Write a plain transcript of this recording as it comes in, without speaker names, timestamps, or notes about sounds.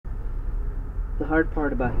The hard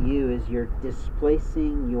part about you is you're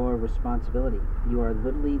displacing your responsibility. You are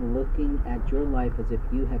literally looking at your life as if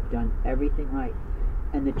you have done everything right.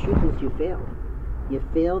 And the truth is you failed. You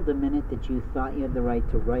failed the minute that you thought you had the right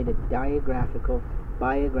to write a biographical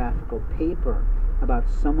paper about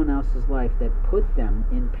someone else's life that put them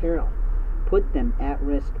in peril, put them at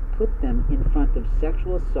risk, put them in front of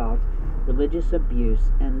sexual assault, religious abuse,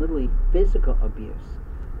 and literally physical abuse.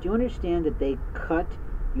 Do you understand that they cut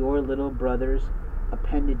your little brother's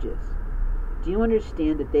appendages? Do you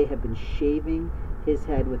understand that they have been shaving his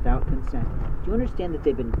head without consent? Do you understand that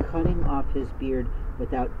they've been cutting off his beard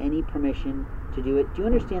without any permission to do it? Do you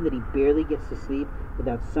understand that he barely gets to sleep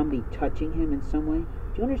without somebody touching him in some way?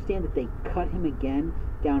 Do you understand that they cut him again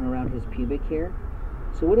down around his pubic hair?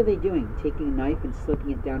 So what are they doing? Taking a knife and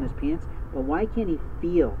slipping it down his pants? But why can't he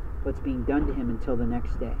feel what's being done to him until the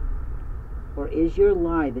next day? Or is your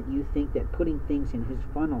lie that you think that putting things in his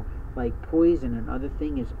funnel like poison and other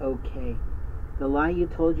thing is okay? The lie you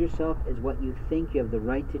told yourself is what you think you have the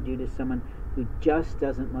right to do to someone who just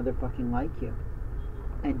doesn't motherfucking like you.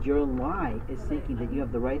 And your lie is thinking that you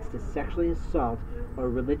have the rights to sexually assault or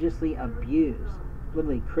religiously abuse,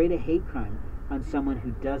 literally create a hate crime on someone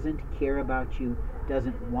who doesn't care about you,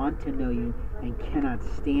 doesn't want to know you, and cannot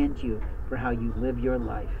stand you for how you live your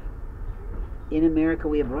life. In America,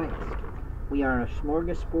 we have rights. We are a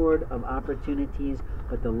smorgasbord of opportunities,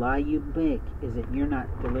 but the lie you make is that you're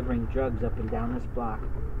not delivering drugs up and down this block.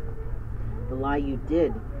 The lie you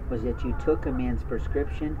did was that you took a man's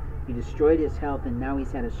prescription, you destroyed his health, and now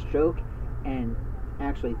he's had a stroke, and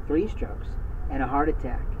actually 3 strokes, and a heart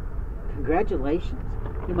attack. Congratulations.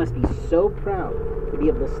 You must be so proud to be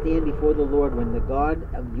able to stand before the Lord when the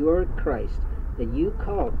God of your Christ, that you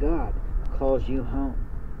call God, calls you home.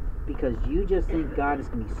 Because you just think God is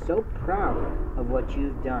going to be so proud of what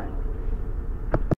you've done.